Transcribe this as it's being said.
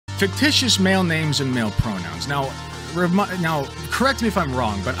fictitious male names and male pronouns. Now, correct me if I'm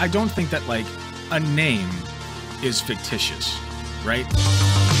wrong, but I don't think that, like, a name is fictitious, right?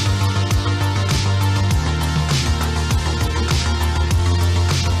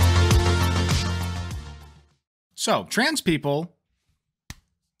 So, trans people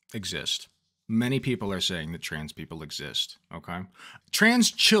exist. Many people are saying that trans people exist, okay? Trans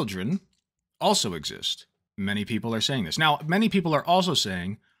children also exist. Many people are saying this. Now, many people are also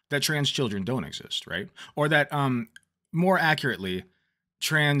saying that trans children don't exist, right? Or that, more accurately,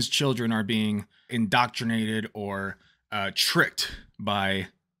 trans children are being indoctrinated or tricked by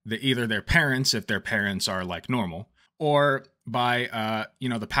either their parents, if their parents are, like, normal, or by,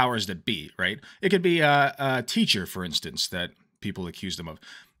 the powers that be, right? It could be a teacher, for instance, that people accuse them of.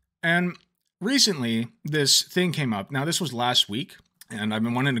 And recently, this thing came up. Now, this was last week, and I've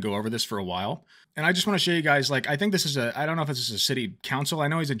been wanting to go over this for a while. And I just want to show you guys, like, I think this is I don't know if this is a city council. I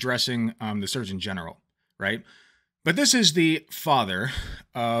know he's addressing the Surgeon General, right? But this is the father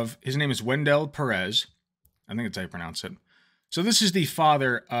of, his name is Wendell Perez. I think that's how you pronounce it. So this is the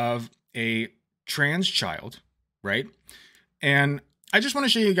father of a trans child, right? And I just want to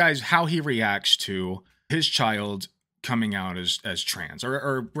show you guys how he reacts to his child coming out as trans,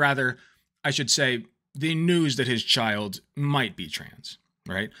 or rather, I should say, the news that his child might be trans,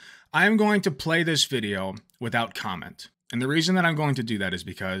 right? I am going to play this video without comment. And the reason that I'm going to do that is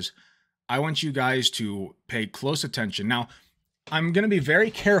because I want you guys to pay close attention. Now, I'm going to be very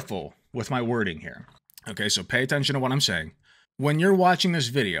careful with my wording here. Okay, so pay attention to what I'm saying. When you're watching this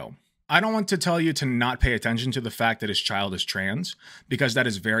video, I don't want to tell you to not pay attention to the fact that his child is trans, because that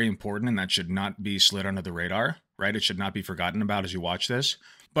is very important and that should not be slid under the radar, right? It should not be forgotten about as you watch this.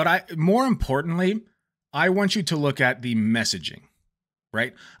 But more importantly, I want you to look at the messaging,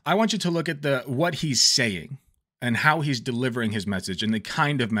 right? I want you to look at what he's saying and how he's delivering his message and the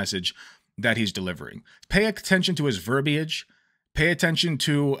kind of message that he's delivering. Pay attention to his verbiage. Pay attention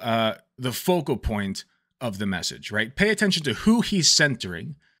to the focal point of the message, right? Pay attention to who he's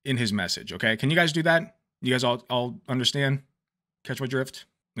centering in his message, okay? Can you guys do that? You guys all understand? Catch my drift?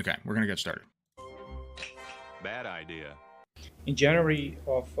 Okay, we're gonna get started. Bad idea. In January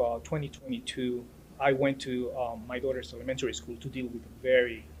of 2022, I went to my daughter's elementary school to deal with a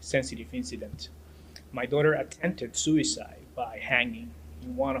very sensitive incident. My daughter attempted suicide by hanging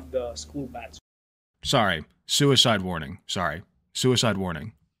in one of the school bathrooms. Sorry, suicide warning. Sorry, suicide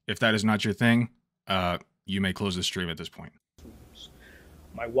warning. If that is not your thing, you may close the stream at this point.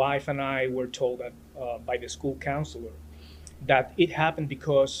 My wife and I were told that by the school counselor that it happened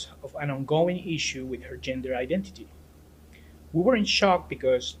because of an ongoing issue with her gender identity. We were in shock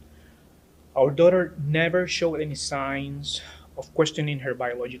because our daughter never showed any signs of questioning her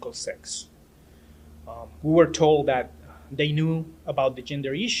biological sex. We were told that they knew about the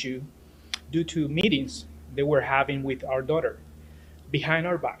gender issue due to meetings they were having with our daughter behind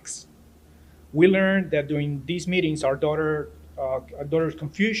our backs. We learned that during these meetings, our daughter's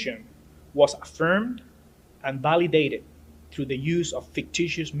confusion was affirmed and validated through the use of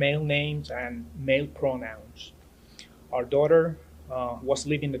fictitious male names and male pronouns. Our daughter was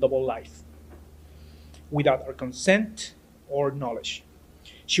living a double life without our consent or knowledge.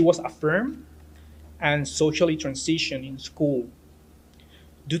 She was affirmed and socially transitioned in school.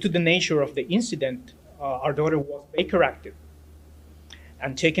 Due to the nature of the incident, our daughter was corrected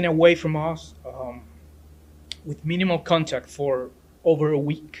and taken away from us with minimal contact for over a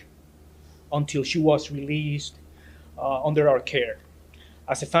week until she was released under our care.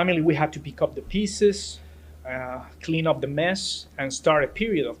 As a family, we had to pick up the pieces, clean up the mess, and start a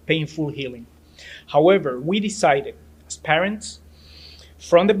period of painful healing. However, we decided as parents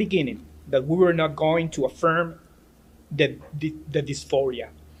from the beginning that we were not going to affirm the dysphoria.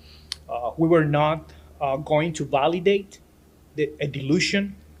 We were not going to validate a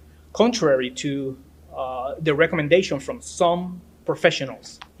delusion, contrary to the recommendation from some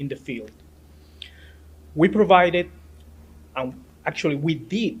professionals in the field. We provided, and actually we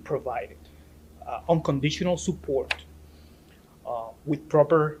did provide unconditional support with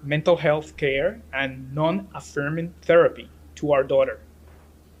proper mental health care and non-affirming therapy to our daughter.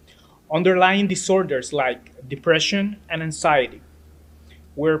 Underlying disorders like depression and anxiety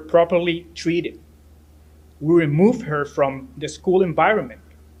were properly treated. We removed her from the school environment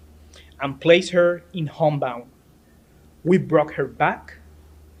and placed her in homebound. We brought her back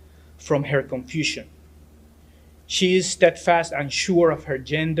from her confusion. She is steadfast and sure of her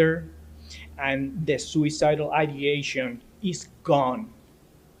gender, and the suicidal ideation is gone.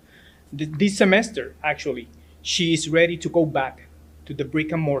 This semester, actually, she is ready to go back to the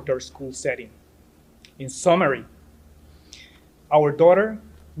brick and mortar school setting. In summary, our daughter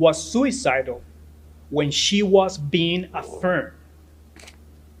was suicidal when she was being affirmed.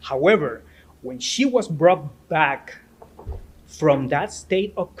 However, when she was brought back from that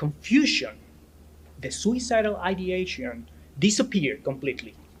state of confusion, the suicidal ideation disappeared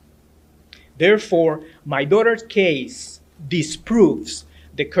completely. Therefore, my daughter's case disproves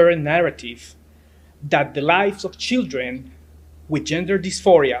the current narrative that the lives of children with gender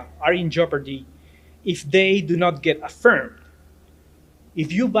dysphoria are in jeopardy if they do not get affirmed.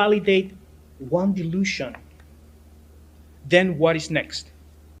 If you validate one delusion, then what is next?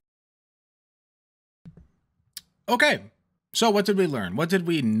 Okay, so what did we learn? What did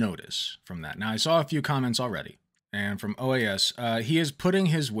we notice from that? Now, I saw a few comments already. And from OAS, he is putting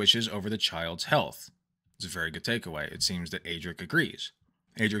his wishes over the child's health. It's a very good takeaway. It seems that Adric agrees.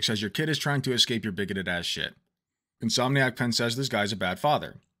 Adric says, your kid is trying to escape your bigoted ass shit. Insomniac Pen says, this guy's a bad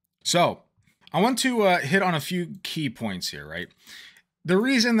father. So, I want to hit on a few key points here, right? The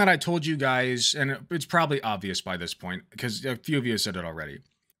reason that I told you guys, and it's probably obvious by this point, because a few of you have said it already.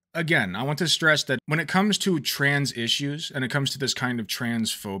 Again, I want to stress that when it comes to trans issues and it comes to this kind of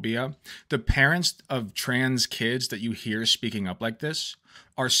transphobia, the parents of trans kids that you hear speaking up like this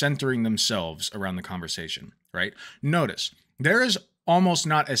are centering themselves around the conversation, right? Notice, there is almost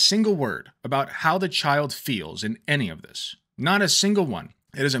not a single word about how the child feels in any of this. Not a single one.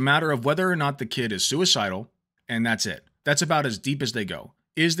 It is a matter of whether or not the kid is suicidal, and that's it. That's about as deep as they go.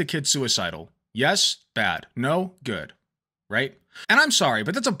 Is the kid suicidal? Yes, bad. No, good. Right? And I'm sorry,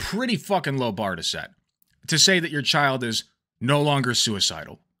 but that's a pretty fucking low bar to set. To say that your child is no longer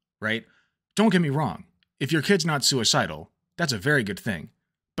suicidal, right? Don't get me wrong. If your kid's not suicidal, that's a very good thing.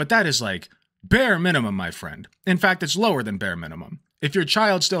 But that is like bare minimum, my friend. In fact, it's lower than bare minimum. If your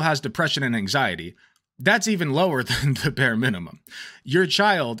child still has depression and anxiety, that's even lower than the bare minimum. Your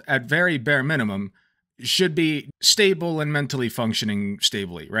child, at very bare minimum, should be stable and mentally functioning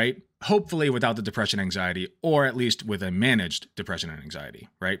stably, right? Hopefully without the depression and anxiety, or at least with a managed depression and anxiety,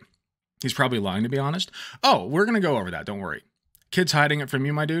 right? He's probably lying, to be honest. Oh, we're going to go over that. Don't worry. Kids hiding it from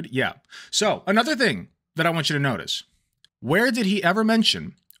you, my dude? Yeah. So another thing that I want you to notice. Where did he ever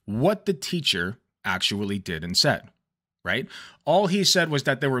mention what the teacher actually did and said, right? All he said was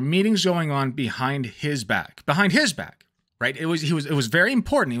that there were meetings going on behind his back, right? It was very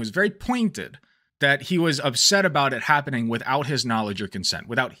important. He was very pointed that he was upset about it happening without his knowledge or consent,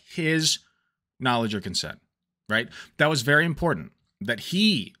 right? That was very important, that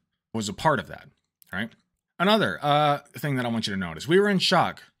he was a part of that, right? Another thing that I want you to notice, we were in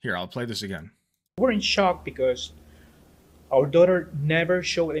shock. Here, I'll play this again. We're in shock because our daughter never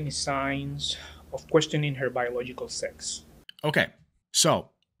showed any signs of questioning her biological sex. Okay, so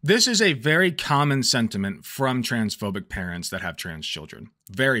this is a very common sentiment from transphobic parents that have trans children.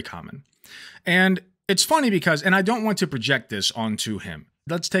 Very common. And it's funny because, and I don't want to project this onto him.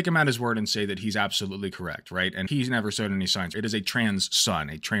 Let's take him at his word and say that he's absolutely correct, right? And he's never showed any signs. It is a trans son,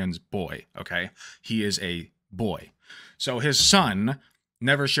 a trans boy, okay? He is a boy. So his son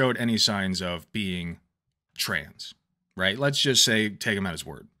never showed any signs of being trans, right? Let's just say, take him at his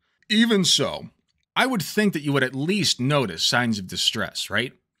word. Even so, I would think that you would at least notice signs of distress,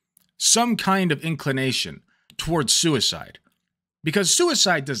 right? Some kind of inclination towards suicide. Because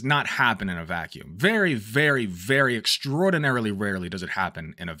suicide does not happen in a vacuum. Very, very, very extraordinarily rarely does it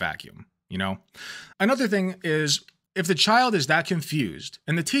happen in a vacuum, you know? Another thing is, if the child is that confused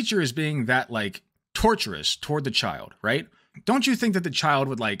and the teacher is being that, like, torturous toward the child, right? Don't you think that the child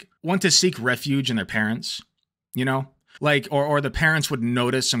would, like, want to seek refuge in their parents, you know? Like, or the parents would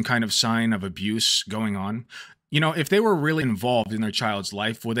notice some kind of sign of abuse going on. You know, if they were really involved in their child's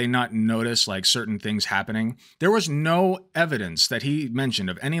life, would they not notice like certain things happening? There was no evidence that he mentioned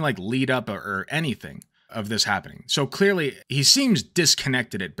of any like lead up or anything of this happening. So clearly he seems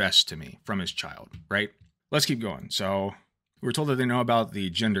disconnected at best to me from his child, right? Let's keep going. So we're told that they know about the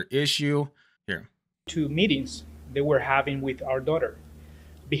gender issue. Here. 2 meetings they were having with our daughter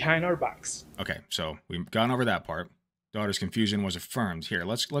behind our backs. Okay, so we've gone over that part. Daughter's confusion was affirmed. Here,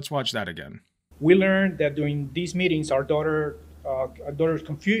 let's watch that again. We learned that during these meetings, our daughter's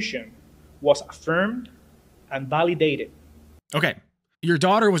confusion was affirmed and validated. Okay, your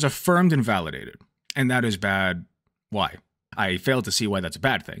daughter was affirmed and validated, and that is bad. Why? I fail to see why that's a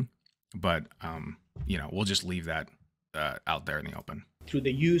bad thing, but you know, we'll just leave that out there in the open. Through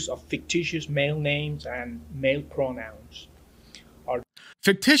the use of fictitious male names and male pronouns.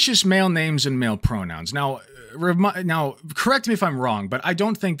 Fictitious male names and male pronouns. Now, correct me if I'm wrong, but I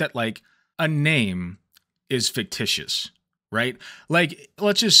don't think that like a name is fictitious, right? Like,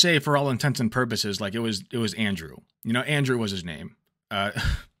 let's just say for all intents and purposes, like it was Andrew. You know, Andrew was his name.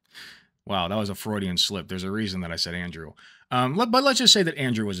 Wow, that was a Freudian slip. There's a reason that I said Andrew. But let's just say that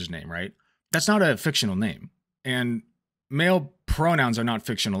Andrew was his name, right? That's not a fictional name. And male pronouns are not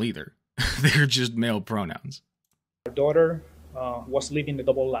fictional either. They're just male pronouns. Our daughter was living a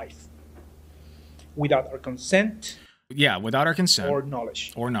double life without our consent. Yeah, without our consent. Or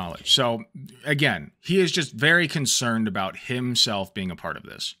knowledge. Or knowledge. So again, he is just very concerned about himself being a part of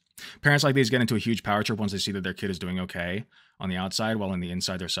this. Parents like these get into a huge power trip once they see that their kid is doing okay on the outside, while on the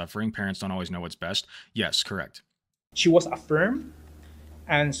inside they're suffering. Parents don't always know what's best. Yes, correct. She was affirmed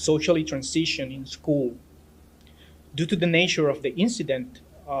and socially transitioned in school. Due to the nature of the incident,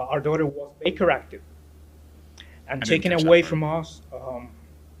 our daughter was hyperactive and taken away from us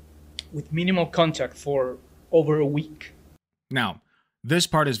with minimal contact for over a week. Now, this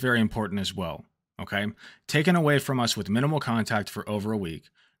part is very important as well, okay? Taken away from us with minimal contact for over a week.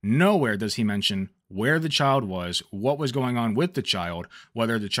 Nowhere does he mention where the child was, what was going on with the child,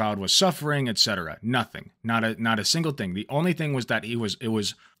 whether the child was suffering, etc. Nothing. Not a single thing. The only thing was that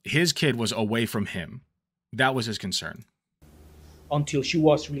his kid was away from him. That was his concern. Until she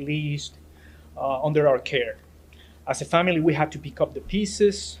was released under our care. As a family, we had to pick up the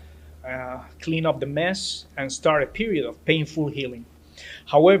pieces, clean up the mess, and start a period of painful healing.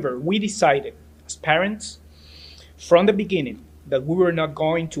 However, we decided as parents from the beginning that we were not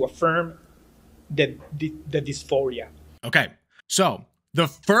going to affirm the dysphoria. Okay, so the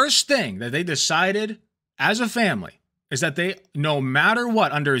first thing that they decided as a family is that they, no matter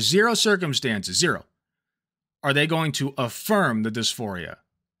what, under zero circumstances, zero, are they going to affirm the dysphoria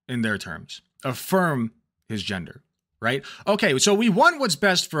in their terms, affirm his gender, right? Okay, so we want what's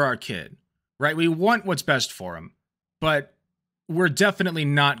best for our kid, right? We want what's best for him, but we're definitely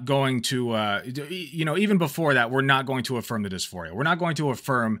not going to, even before that, we're not going to affirm the dysphoria. We're not going to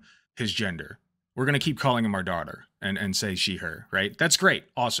affirm his gender. We're going to keep calling him our daughter and say she, her, right? That's great.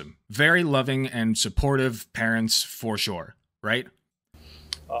 Awesome. Very loving and supportive parents for sure, right?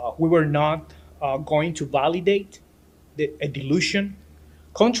 We were not going to validate a delusion,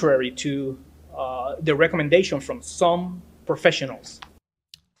 contrary to the recommendation from some professionals.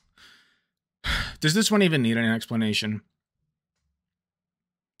 Does this one even need an explanation?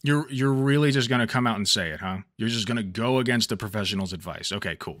 You're really just going to come out and say it, huh? You're just going to go against the professional's advice.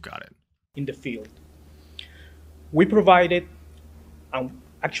 Okay, cool. Got it. In the field. We provided,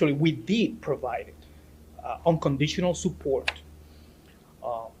 actually we did provide it, unconditional support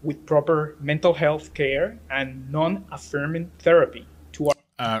with proper mental health care and non-affirming therapy to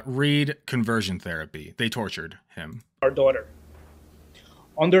read conversion therapy. They tortured him. Our daughter.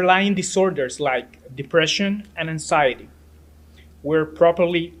 Underlying disorders like depression and anxiety were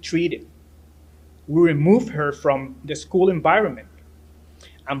properly treated. We removed her from the school environment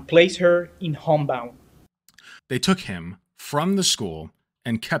and placed her in homebound. They took him from the school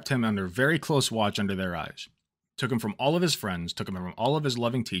and kept him under very close watch under their eyes. Took him from all of his friends, took him from all of his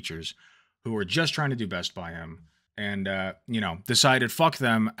loving teachers who were just trying to do best by him. And, decided, fuck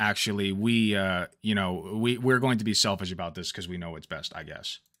them. Actually, we're going to be selfish about this because we know what's best, I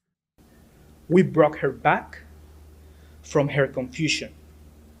guess. We brought her back from her confusion.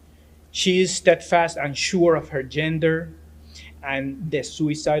 She is steadfast and sure of her gender, and the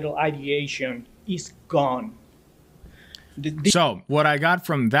suicidal ideation is gone. So what I got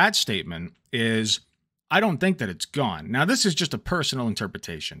from that statement is, I don't think that it's gone. Now, this is just a personal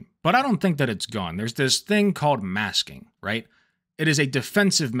interpretation, but I don't think that it's gone. There's this thing called masking, right? It is a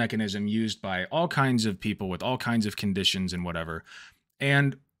defensive mechanism used by all kinds of people with all kinds of conditions and whatever.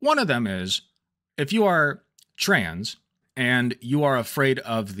 And one of them is, if you are trans and you are afraid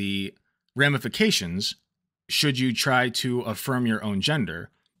of the ramifications, should you try to affirm your own gender,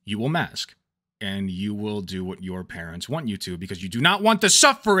 you will mask. And you will do what your parents want you to because you do not want the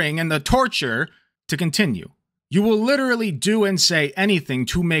suffering and the torture to continue. You will literally do and say anything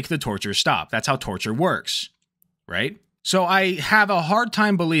to make the torture stop. That's how torture works, right? So I have a hard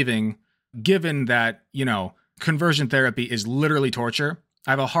time believing, given that, conversion therapy is literally torture, I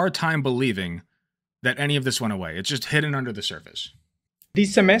have a hard time believing that any of this went away. It's just hidden under the surface.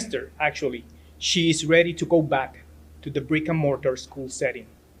 This semester, actually, she is ready to go back to the brick and mortar school setting.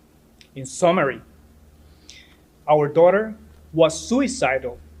 In summary, our daughter was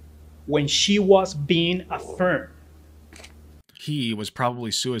suicidal when she was being affirmed. He was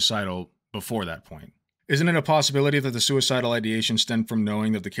probably suicidal before that point. Isn't it a possibility that the suicidal ideation stemmed from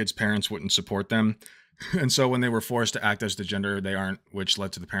knowing that the kid's parents wouldn't support them? And so when they were forced to act as the gender they aren't, which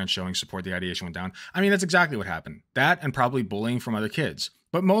led to the parents showing support, the ideation went down? I mean, that's exactly what happened. That and probably bullying from other kids.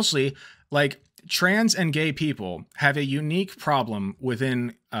 But mostly, trans and gay people have a unique problem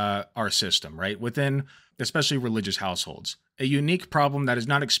within our system, right? Within especially religious households. a unique problem that is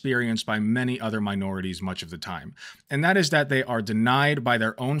not experienced by many other minorities much of the time. And that is that they are denied by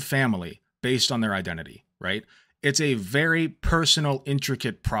their own family based on their identity, right? It's a very personal,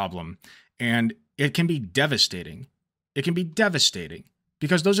 intricate problem, and it can be devastating. It can be devastating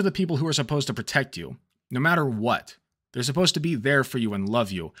because those are the people who are supposed to protect you, no matter what. They're supposed to be there for you and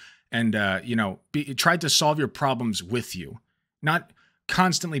love you and, try to solve your problems with you, not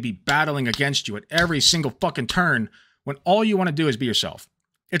constantly be battling against you at every single fucking turn when all you want to do is be yourself.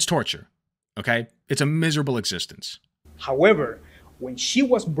 It's torture, okay? It's a miserable existence. However, when she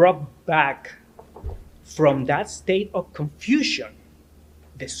was brought back from that state of confusion,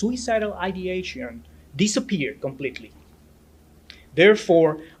 the suicidal ideation disappeared completely.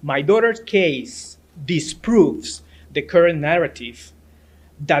 Therefore, my daughter's case disproves the current narrative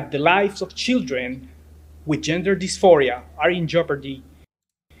that the lives of children with gender dysphoria are in jeopardy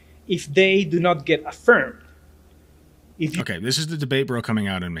if they do not get affirmed. Okay, this is the debate bro coming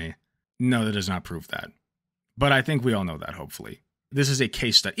out in me. No, that does not prove that. But I think we all know that, hopefully. This is a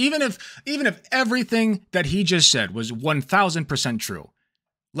case study. Even if everything that he just said was 1000% true,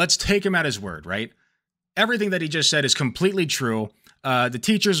 let's take him at his word, right? Everything that he just said is completely true. The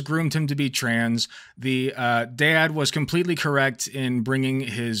teachers groomed him to be trans. The dad was completely correct in bringing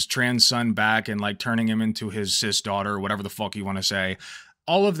his trans son back and like turning him into his cis daughter, or whatever the fuck you want to say.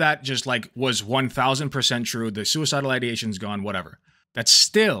 All of that just like was 1000% true. The suicidal ideation's gone, whatever. That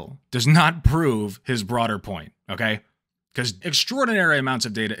still does not prove his broader point, okay? Because extraordinary amounts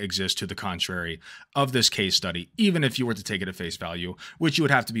of data exist to the contrary of this case study, even if you were to take it at face value, which you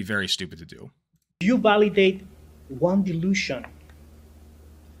would have to be very stupid to do. You validate one delusion,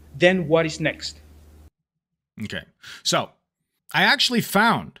 then what is next? Okay, so I actually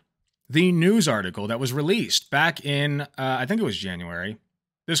found the news article that was released back in, I think it was January.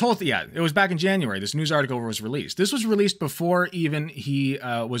 It was back in January. This news article was released. This was released before even he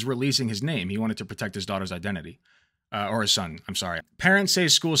was releasing his name. He wanted to protect his daughter's identity. Or his son, I'm sorry. Parents say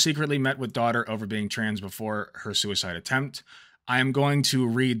school secretly met with daughter over being trans before her suicide attempt. I am going to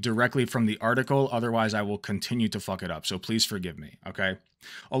read directly from the article, otherwise I will continue to fuck it up, so please forgive me, okay?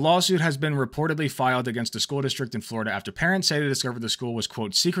 A lawsuit has been reportedly filed against a school district in Florida after parents say they discovered the school was,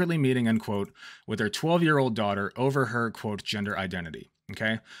 quote, secretly meeting, unquote, with their 12-year-old daughter over her, quote, gender identity,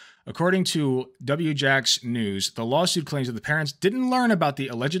 okay? According to WJAX News, the lawsuit claims that the parents didn't learn about the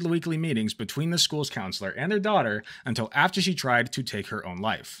alleged weekly meetings between the school's counselor and their daughter until after she tried to take her own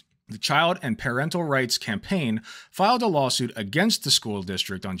life. The Child and Parental Rights Campaign filed a lawsuit against the school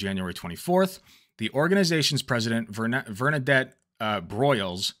district on January 24th. The organization's president, Bernadette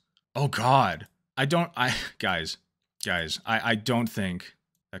Broyles, oh God, I don't think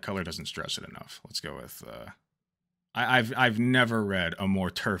that color doesn't stress it enough. Let's go with, I've never read a more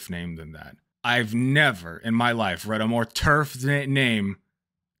turf name than that. I've never in my life read a more turf name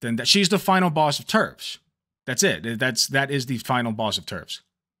than that. She's the final boss of turfs. That's it. That is the final boss of turfs.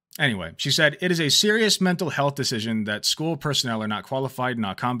 Anyway, she said, it is a serious mental health decision that school personnel are not qualified,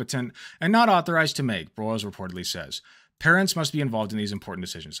 not competent, and not authorized to make, Broyles reportedly says. Parents must be involved in these important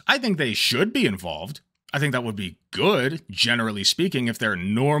decisions. I think they should be involved. I think that would be good, generally speaking, if they're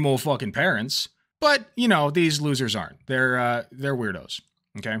normal fucking parents. But, you know, these losers aren't. They're weirdos,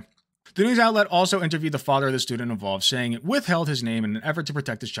 okay? The news outlet also interviewed the father of the student involved, saying it withheld his name in an effort to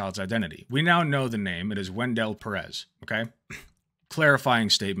protect his child's identity. We now know the name. It is Wendell Perez, okay? Clarifying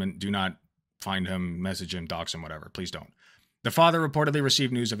statement. Do not find him, message him, dox him, whatever. Please don't. The father reportedly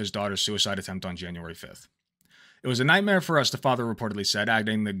received news of his daughter's suicide attempt on January 5th. It was a nightmare for us, the father reportedly said,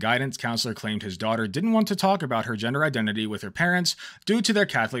 adding the guidance counselor claimed his daughter didn't want to talk about her gender identity with her parents due to their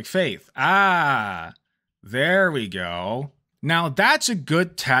Catholic faith. Ah, there we go. Now that's a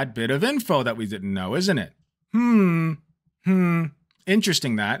good tad bit of info that we didn't know, isn't it?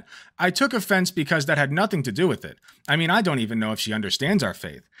 Interesting that. I took offense because that had nothing to do with it. I mean, I don't even know if she understands our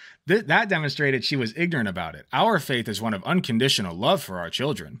faith. That demonstrated she was ignorant about it. Our faith is one of unconditional love for our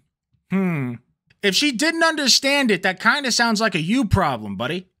children. If she didn't understand it, that kind of sounds like a you problem,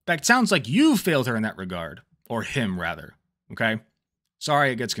 buddy. That sounds like you failed her in that regard. Or him, rather. Okay?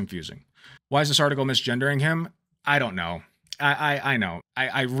 Sorry, it gets confusing. Why is this article misgendering him? I don't know. I know.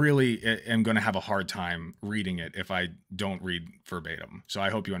 I really am going to have a hard time reading it if I don't read verbatim. So I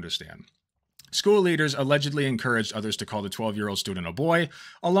hope you understand. School leaders allegedly encouraged others to call the 12-year-old student a boy,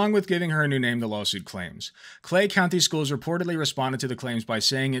 along with giving her a new name, the lawsuit claims. Clay County Schools reportedly responded to the claims by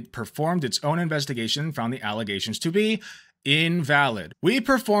saying it performed its own investigation and found the allegations to be invalid. We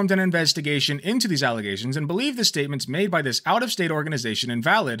performed an investigation into these allegations and believe the statements made by this out-of-state organization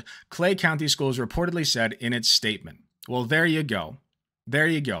invalid, Clay County Schools reportedly said in its statement. Well, there you go. There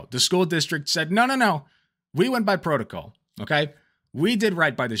you go. The school district said, no. We went by protocol. Okay? We did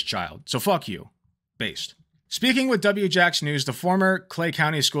right by this child, so fuck you. Based. Speaking with WJAX News, the former Clay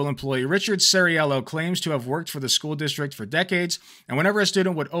County school employee Richard Ceriello claims to have worked for the school district for decades, and whenever a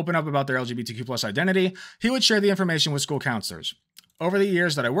student would open up about their LGBTQ+ identity, he would share the information with school counselors. Over the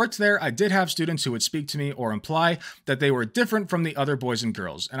years that I worked there, I did have students who would speak to me or imply that they were different from the other boys and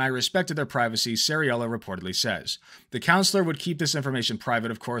girls, and I respected their privacy, Ceriello reportedly says. The counselor would keep this information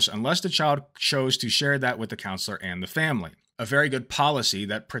private, of course, unless the child chose to share that with the counselor and the family. A very good policy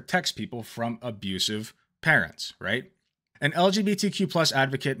that protects people from abusive parents, right? An LGBTQ+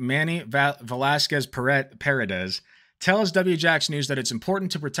 advocate, Manny Velasquez Paredes, tells WJAX News that it's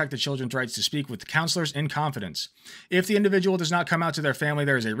important to protect the children's rights to speak with counselors in confidence. If the individual does not come out to their family,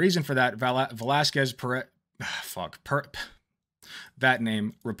 there is a reason for that. Velasquez that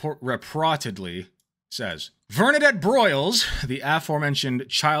name reportedly says. Bernadette Broyles, the aforementioned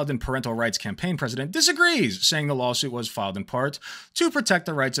Child and Parental Rights Campaign president, disagrees, saying the lawsuit was filed in part to protect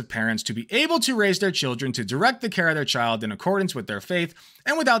the rights of parents to be able to raise their children to direct the care of their child in accordance with their faith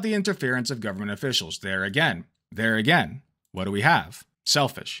and without the interference of government officials. There again, what do we have?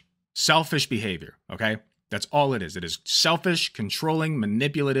 Selfish behavior, okay? That's all it is. It is selfish, controlling,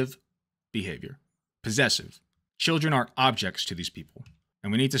 manipulative behavior. Possessive. Children are objects to these people.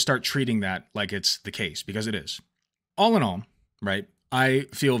 And we need to start treating that like it's the case, because it is. All in all, right, I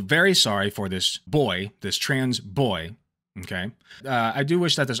feel very sorry for this boy, this trans boy, okay? I do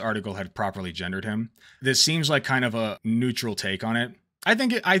wish that this article had properly gendered him. This seems like kind of a neutral take on it. I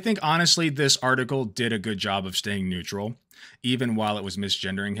think honestly, this article did a good job of staying neutral, even while it was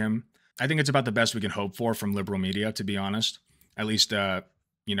misgendering him. I think it's about the best we can hope for from liberal media, to be honest. At least, in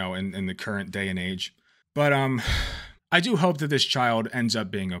the current day and age. But, I do hope that this child ends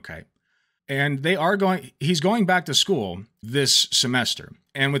up being okay. And he's going back to school this semester.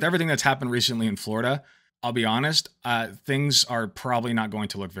 And with everything that's happened recently in Florida, I'll be honest, things are probably not going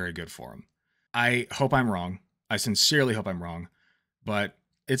to look very good for him. I hope I'm wrong. I sincerely hope I'm wrong. But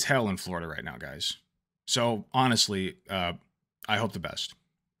it's hell in Florida right now, guys. So honestly, I hope the best.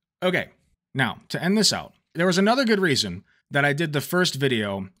 Okay, now to end this out, there was another good reason that I did the first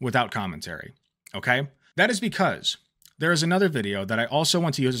video without commentary, okay? That is because there is another video that I also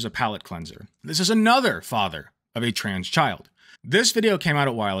want to use as a palate cleanser. This is another father of a trans child. This video came out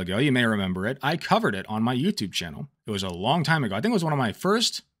a while ago. You may remember it. I covered it on my YouTube channel. It was a long time ago. I think it was one of my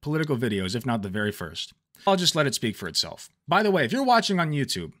first political videos, if not the very first. I'll just let it speak for itself. By the way, if you're watching on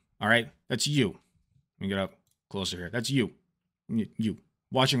YouTube, all right, that's you. Let me get up closer here. That's you. You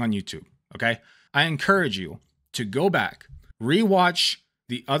watching on YouTube, okay? I encourage you to go back, rewatch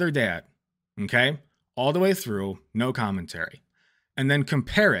The Other Dad, okay? All the way through, no commentary. And then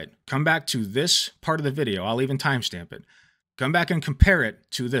compare it. Come back to this part of the video. I'll even timestamp it. Come back and compare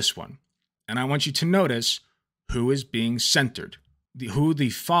it to this one. And I want you to notice who is being centered. Who the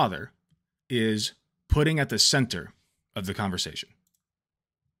father is putting at the center of the conversation.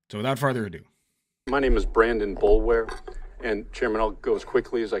 So without further ado. My name is Brandon Bulware, and Chairman, I'll go as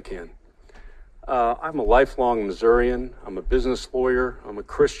quickly as I can. I'm a lifelong Missourian. I'm a business lawyer. I'm a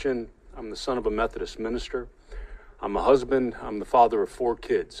Christian. I'm the son of a Methodist minister. I'm a husband. I'm the father of 4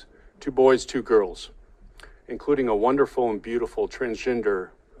 kids, 2 boys, 2 girls, including a wonderful and beautiful transgender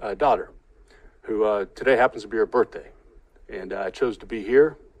daughter, who today happens to be her birthday. And I chose to be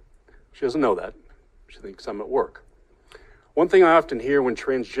here. She doesn't know that. She thinks I'm at work. One thing I often hear when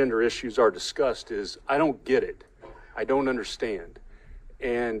transgender issues are discussed is, I don't get it. I don't understand.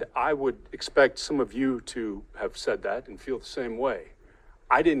 And I would expect some of you to have said that and feel the same way.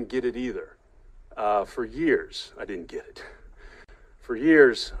 I didn't get it either. For years, I didn't get it. For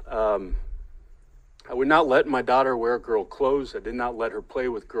years, I would not let my daughter wear girl clothes. I did not let her play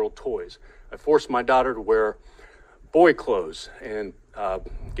with girl toys. I forced my daughter to wear boy clothes and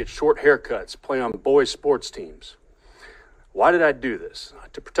get short haircuts, play on boy sports teams. Why did I do this?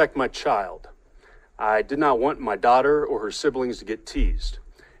 To protect my child. I did not want my daughter or her siblings to get teased.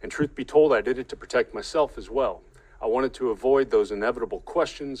 And truth be told, I did it to protect myself as well. I wanted to avoid those inevitable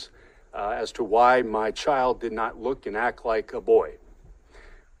questions as to why my child did not look and act like a boy.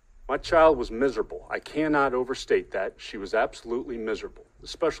 My child was miserable. I cannot overstate that. She was absolutely miserable,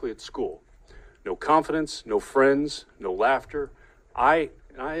 especially at school. No confidence, no friends, no laughter. I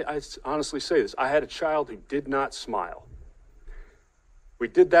honestly say this, I had a child who did not smile. We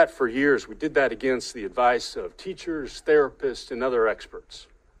did that for years. We did that against the advice of teachers, therapists, and other experts.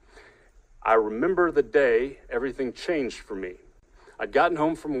 I remember the day everything changed for me. I'd gotten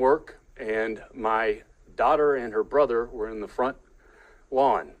home from work, and my daughter and her brother were in the front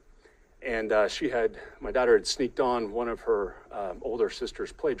lawn. And my daughter had sneaked on one of her older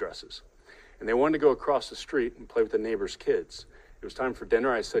sister's play dresses. and they wanted to go across the street and play with the neighbor's kids. It was time for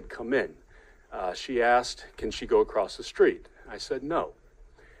dinner. I said, come in. She asked, can she go across the street? I said, no.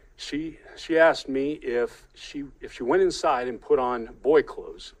 She asked me if she went inside and put on boy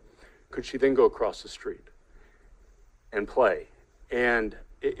clothes, could she then go across the street and play? And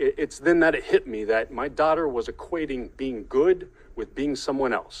it's then that it hit me that my daughter was equating being good with being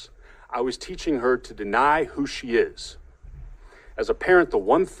someone else. I was teaching her to deny who she is. As a parent, the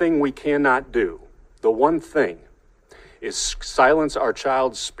one thing we cannot do, the one thing, is silence our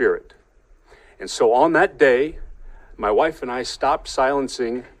child's spirit. And so on that day, my wife and I stopped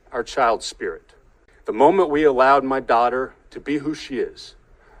silencing our child's spirit. The moment we allowed my daughter to be who she is,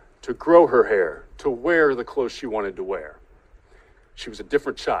 to grow her hair, to wear the clothes she wanted to wear, she was a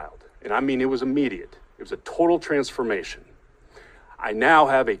different child. And I mean, it was immediate. It was a total transformation. I now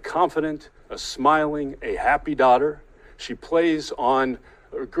have a confident, a smiling, a happy daughter. She plays on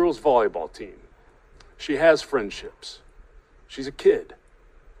a girls' volleyball team. She has friendships. She's a kid.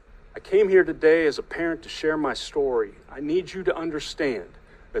 I came here today as a parent to share my story. I need you to understand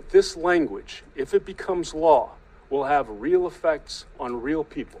that this language, if it becomes law, will have real effects on real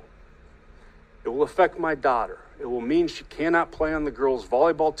people. It will affect my daughter. It will mean she cannot play on the girls'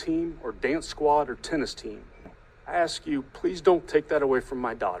 volleyball team or dance squad or tennis team. I ask you, please don't take that away from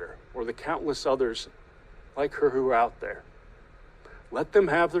my daughter or the countless others like her who are out there. Let them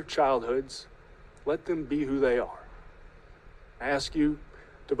have their childhoods. Let them be who they are. I ask you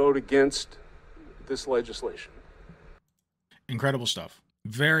to vote against this legislation. Incredible stuff.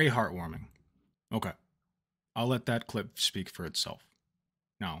 Very heartwarming. Okay. I'll let that clip speak for itself.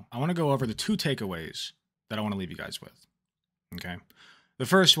 Now, I want to go over the 2 takeaways that I want to leave you guys with. Okay. The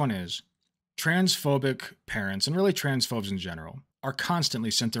first one is transphobic parents, and really transphobes in general, are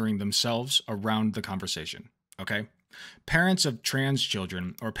constantly centering themselves around the conversation. Okay. Parents of trans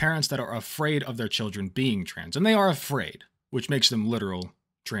children, or parents that are afraid of their children being trans, and they are afraid, which makes them literal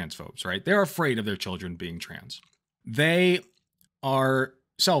transphobes, right? They're afraid of their children being trans. They are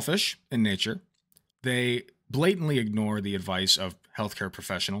selfish in nature. They blatantly ignore the advice of healthcare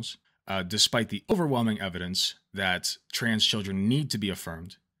professionals, despite the overwhelming evidence that trans children need to be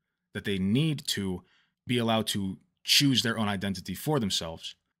affirmed, that they need to be allowed to choose their own identity for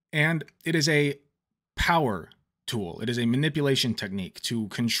themselves. And it is a power tool. It is a manipulation technique to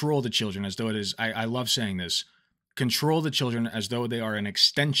control the children as though it is, I love saying this, control the children as though they are an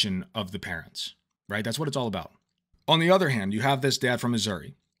extension of the parents, right? That's what it's all about. On the other hand, you have this dad from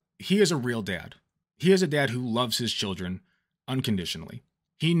Missouri. He is a real dad. He is a dad who loves his children unconditionally.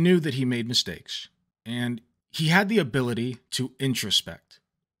 He knew that he made mistakes, and he had the ability to introspect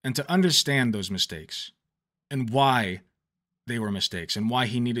and to understand those mistakes and why they were mistakes and why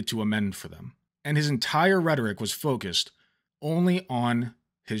he needed to amend for them. And his entire rhetoric was focused only on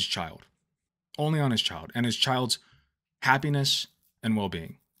his child, and his child's happiness and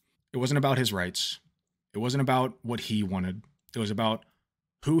well-being. It wasn't about his rights. It wasn't about what he wanted. It was about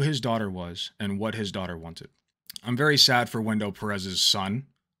who his daughter was and what his daughter wanted. I'm very sad for Wendell Perez's son,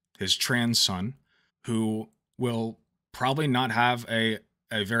 his trans son, who will probably not have a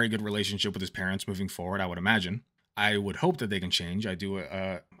very good relationship with his parents moving forward, I would imagine. I would hope that they can change. I do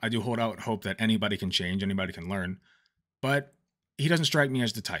hold out hope that anybody can change, anybody can learn, but he doesn't strike me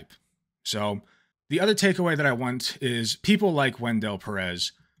as the type. So the other takeaway that I want is people like Wendell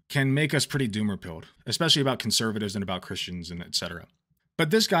Perez can make us pretty doomer-pilled, especially about conservatives and about Christians and etc. But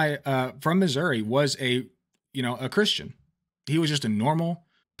this guy from Missouri was a Christian. He was just a normal,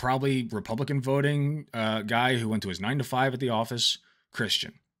 probably Republican voting guy who went to his 9-to-5 at the office,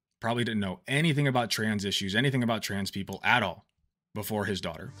 Christian. Probably didn't know anything about trans issues, anything about trans people at all before his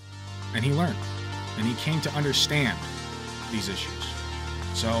daughter. And he learned, and he came to understand these issues.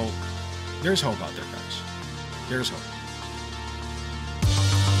 So there's hope out there, guys. There's hope.